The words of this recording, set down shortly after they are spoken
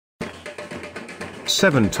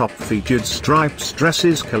7 top featured stripes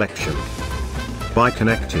dresses collection. By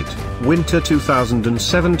Connected, Winter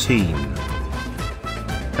 2017.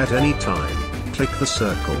 At any time, click the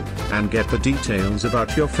circle, and get the details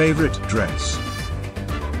about your favorite dress.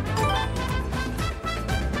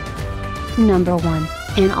 Number 1.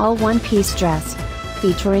 An all one-piece dress.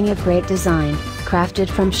 Featuring a great design, crafted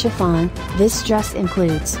from chiffon, this dress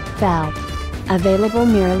includes belt. Available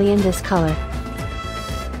merely in this color.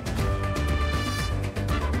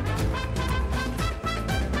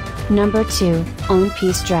 Number 2, own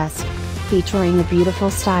piece dress. Featuring a beautiful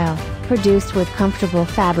style, produced with comfortable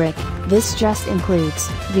fabric, this dress includes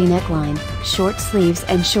V-neckline, short sleeves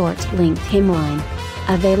and short length hemline.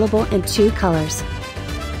 Available in 2 colors.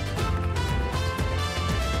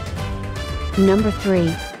 Number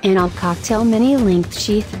 3, an all cocktail mini length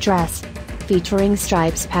sheath dress. Featuring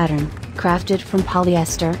stripes pattern, crafted from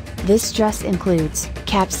polyester, this dress includes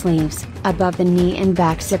cap sleeves, above the knee and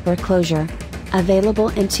back zipper closure. Available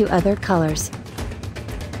in 2 other colors.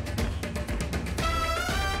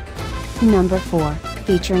 Number 4,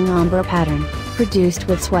 featuring ombre pattern, produced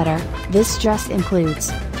with sweater, this dress includes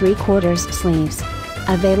 3/4 sleeves.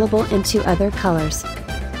 Available in 2 other colors.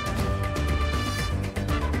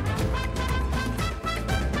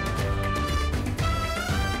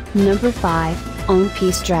 Number 5, own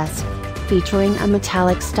piece dress. Featuring a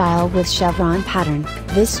metallic style with chevron pattern,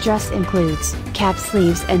 this dress includes cap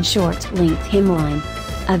sleeves and short length hemline.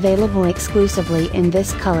 Available exclusively in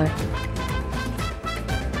this color.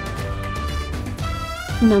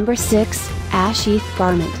 Number 6, a sheath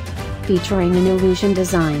garment. Featuring an illusion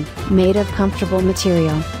design, made of comfortable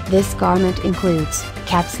material, this garment includes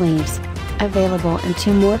cap sleeves. Available in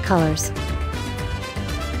 2 more colors.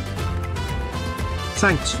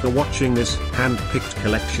 Thanks for watching this hand-picked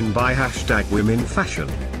collection by #WomenFashion.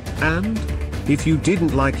 And, if you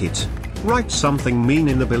didn't like it, write something mean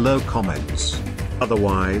in the below comments.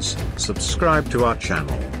 Otherwise, subscribe to our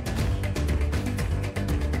channel.